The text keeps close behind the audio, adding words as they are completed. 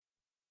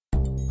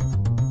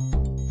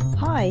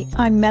Hi,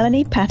 I'm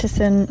Melanie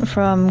Patterson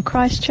from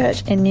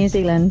Christchurch in New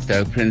Zealand.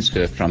 Joe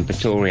Prinsker from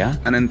Pretoria.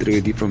 Anand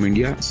Trivedi from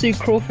India. Sue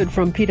Crawford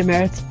from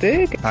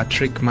Pietermaritzburg.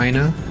 Patrick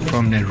Miner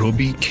from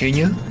Nairobi,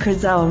 Kenya.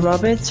 Crizel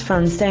Roberts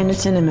from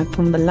Standerton in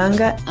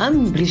Mpumalanga.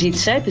 I'm Brigitte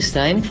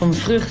Seipenstein from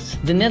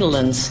Vrucht, the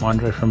Netherlands.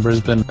 Andre from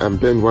Brisbane. I'm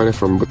Ben Wyler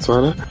from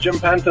Botswana. Jim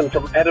Panton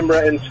from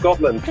Edinburgh in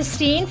Scotland.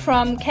 Christine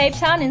from Cape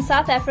Town in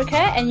South Africa,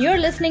 and you're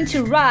listening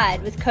to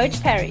Ride with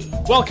Coach Parry.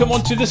 Welcome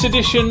on to this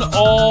edition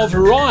of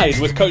Ride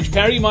with Coach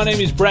Parry. My name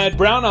is Brad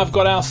Brown. I've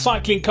got our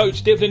cycling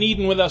coach Devlin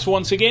Eden with us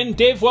once again.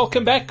 Dev,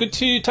 welcome back. Good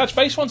to touch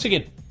base once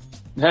again.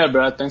 Hey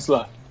Brad, thanks a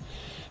lot.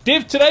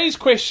 Dev, today's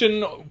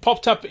question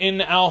popped up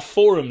in our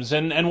forums,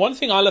 and one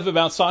thing I love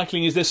about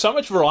cycling is there's so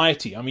much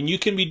variety. I mean, you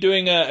can be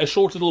doing a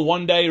short little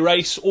one-day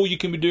race, or you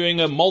can be doing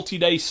a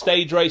multi-day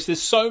stage race.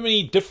 There's so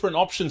many different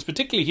options,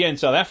 particularly here in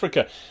South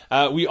Africa.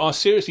 We are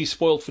seriously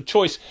spoiled for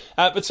choice.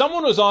 But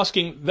someone was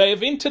asking, they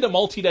have entered a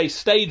multi-day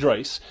stage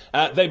race.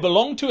 They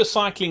belong to a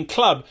cycling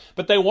club,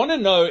 but they want to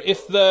know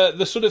if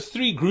the sort of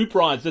 3 group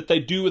rides that they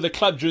do with the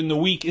club during the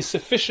week is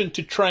sufficient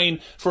to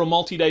train for a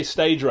multi-day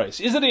stage race.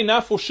 Is it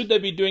enough, or should they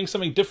be doing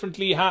something differently?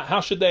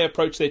 How should they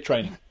approach their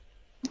training?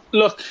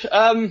 Look,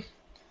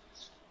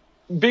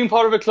 being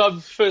part of a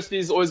club, firstly,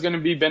 is always going to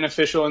be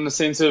beneficial in the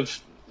sense of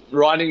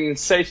riding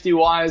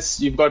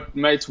safety-wise. You've got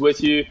mates with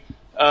you.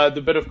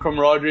 The bit of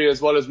camaraderie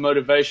as well as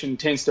motivation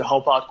tends to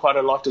help out quite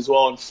a lot as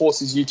well, and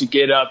forces you to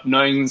get up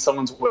knowing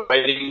someone's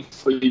waiting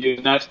for you.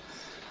 And that.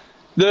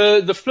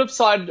 The flip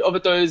side of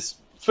it, though, is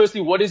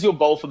firstly, what is your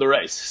goal for the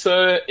race?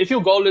 So if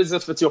your goal is,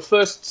 if it's your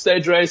first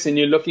stage race and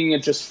you're looking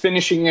at just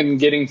finishing it and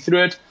getting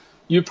through it,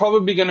 you're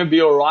probably going to be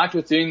all right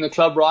with doing the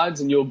club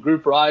rides and your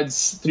group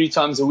rides 3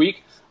 times a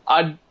week.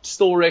 I'd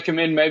still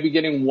recommend maybe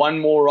getting one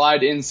more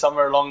ride in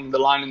somewhere along the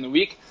line in the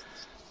week.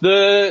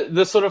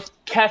 The sort of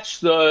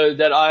catch, though,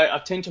 that I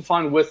tend to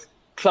find with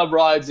club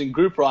rides and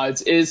group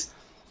rides is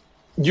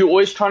you're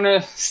always trying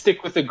to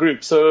stick with the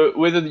group. So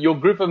whether your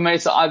group of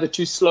mates are either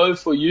too slow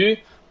for you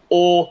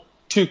or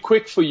too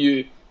quick for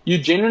you, you're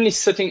generally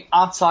sitting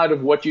outside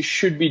of what you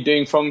should be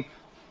doing from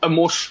a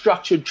more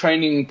structured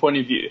training point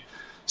of view.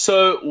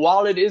 So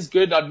while it is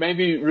good, I'd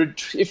maybe,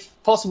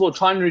 if possible,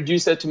 try and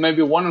reduce that to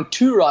maybe 1 or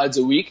 2 rides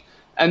a week,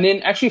 and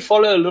then actually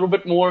follow a little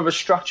bit more of a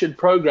structured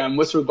program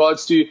with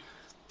regards to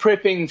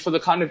prepping for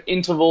the kind of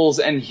intervals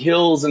and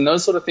hills and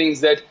those sort of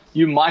things that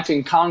you might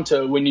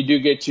encounter when you do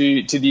get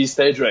to these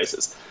stage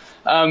races.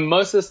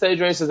 Most of the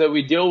stage races that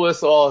we deal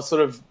with are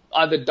sort of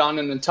either down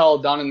in Natal,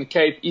 down in the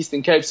Cape,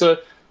 Eastern Cape. So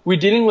we're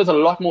dealing with a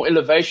lot more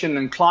elevation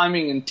and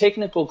climbing and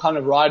technical kind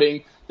of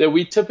riding that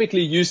we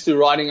typically used to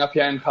riding up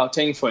here in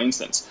Gauteng, for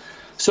instance.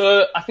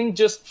 So I think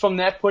just from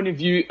that point of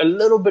view, a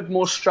little bit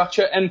more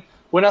structure. And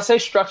when I say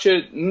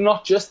structure,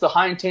 not just the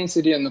high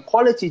intensity and the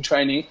quality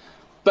training,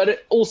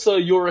 but also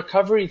your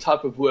recovery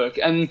type of work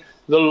and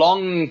the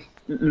long,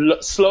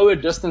 slower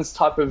distance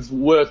type of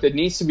work that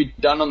needs to be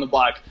done on the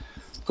bike.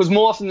 Because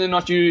more often than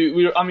not,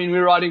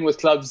 we're riding with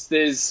clubs.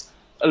 There's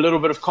a little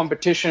bit of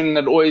competition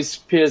that always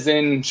peers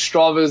in.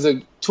 Strava is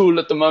a tool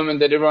at the moment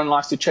that everyone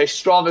likes to chase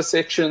Strava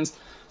sections.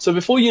 So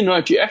before you know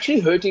it, you're actually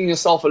hurting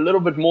yourself a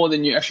little bit more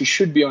than you actually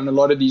should be on a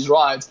lot of these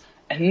rides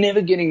and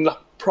never getting the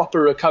proper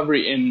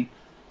recovery in.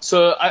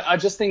 So I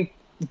just think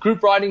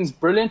group riding is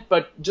brilliant,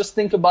 but just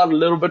think about a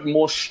little bit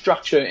more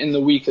structure in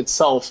the week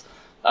itself.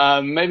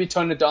 Maybe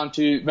tone it down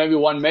to maybe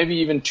 1, maybe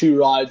even 2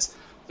 rides,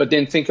 but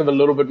then think of a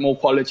little bit more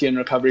quality and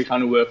recovery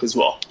kind of work as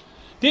well.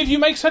 Dev, you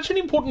make such an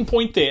important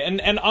point there,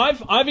 and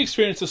I've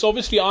experienced this.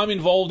 Obviously, I'm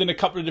involved in a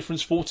couple of different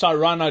sports. I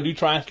run, I do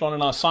triathlon,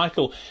 and I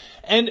cycle.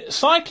 And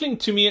cycling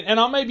to me, and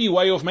I may be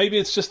way off, maybe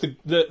it's just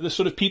the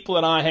sort of people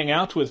that I hang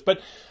out with,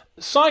 but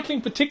cycling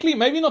particularly,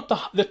 maybe not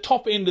the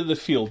top end of the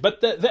field,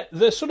 but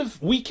the sort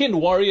of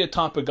weekend warrior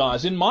type of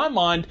guys, in my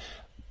mind,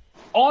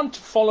 aren't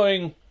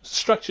following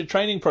structured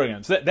training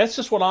programs. That's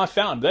just what I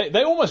found.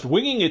 They're almost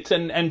winging it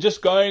and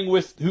just going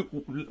with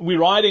we're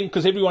riding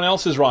because everyone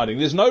else is riding.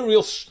 There's no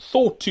real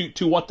thought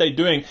to what they're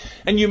doing.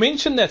 And you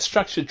mentioned that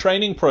structured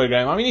training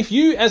program. I mean, if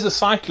you as a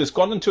cyclist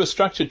got into a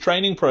structured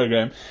training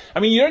program, I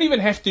mean, you don't even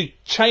have to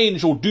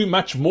change or do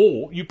much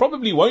more. You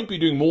probably won't be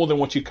doing more than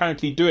what you're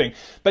currently doing.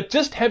 But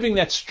just having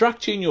that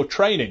structure in your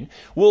training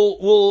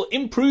will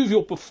improve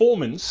your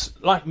performance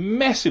like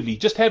massively,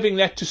 just having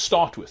that to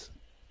start with.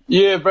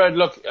 Yeah, Brad,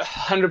 look,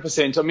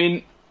 100%. I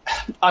mean,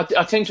 I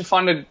tend to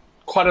find it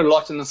quite a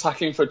lot in the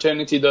cycling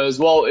fraternity, though, as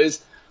well,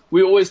 is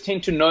we always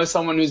tend to know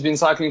someone who's been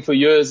cycling for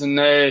years and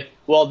they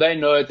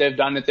know it, they've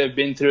done it, they've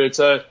been through it,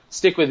 so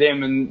stick with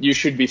them and you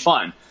should be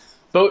fine.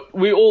 But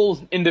we're all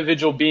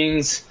individual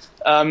beings.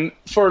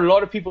 For a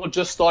lot of people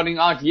just starting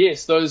out,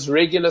 yes, those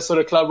regular sort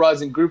of club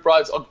rides and group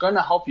rides are going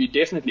to help you,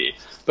 definitely,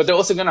 but they're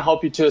also going to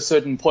help you to a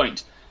certain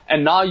point.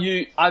 And now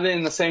you either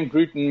in the same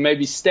group and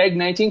maybe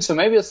stagnating. So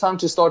maybe it's time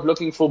to start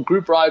looking for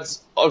group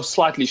rides of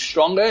slightly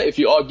stronger if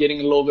you are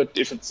getting a little bit,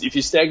 if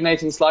you're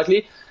stagnating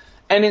slightly.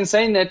 And in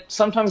saying that,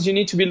 sometimes you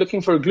need to be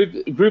looking for a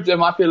group that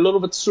might be a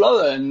little bit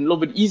slower and a little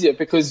bit easier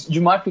because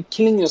you might be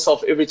killing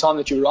yourself every time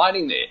that you're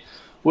riding there.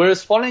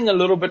 Whereas following a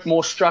little bit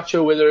more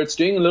structure, whether it's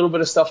doing a little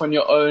bit of stuff on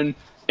your own,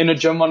 in a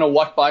gym on a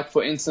watt bike,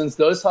 for instance,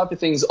 those type of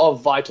things are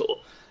vital.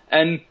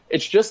 And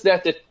it's just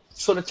that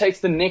sort of takes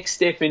the next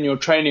step in your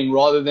training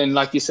rather than,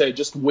 like you say,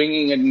 just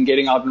winging it and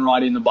getting out and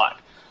riding the bike.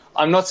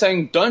 I'm not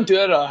saying don't do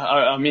it.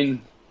 I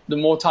mean, the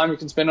more time you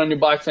can spend on your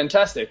bike,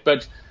 fantastic.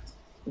 But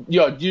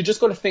yeah, you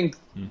just got to think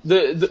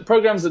the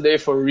programs are there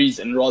for a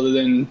reason rather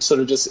than sort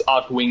of just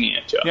out winging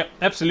it. Yeah,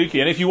 absolutely.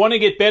 And if you want to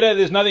get better,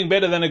 there's nothing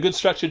better than a good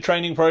structured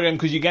training program,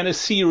 because you're going to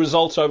see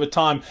results over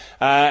time,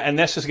 and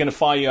that's just going to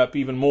fire you up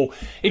even more.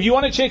 If you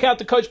want to check out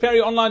the Coach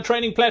Parry online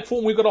training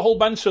platform, we've got a whole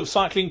bunch of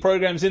cycling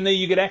programs in there.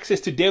 You get access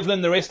to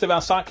Devlin, the rest of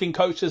our cycling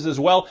coaches as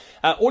well.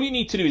 All you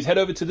need to do is head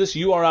over to this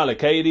URL,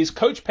 okay? It is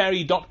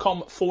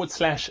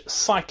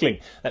coachparry.com/cycling.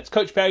 That's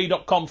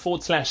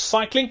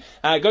coachparry.com/cycling.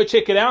 Go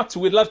check it out.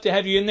 We'd love to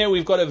have you in there.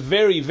 We've got a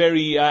very,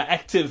 very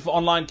active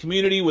online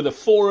community with the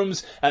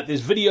forums.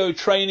 There's video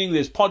training,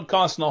 there's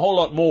podcasts, and a whole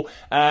lot more.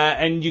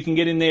 And you can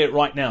get in there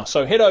right now.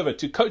 So head over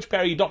to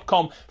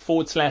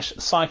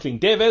coachparry.com/cycling.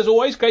 Dev, as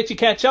always, great to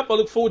catch up. I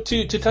look forward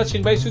to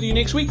touching base with you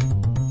next week.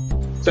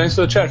 Thanks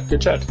for the chat.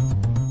 Good chat.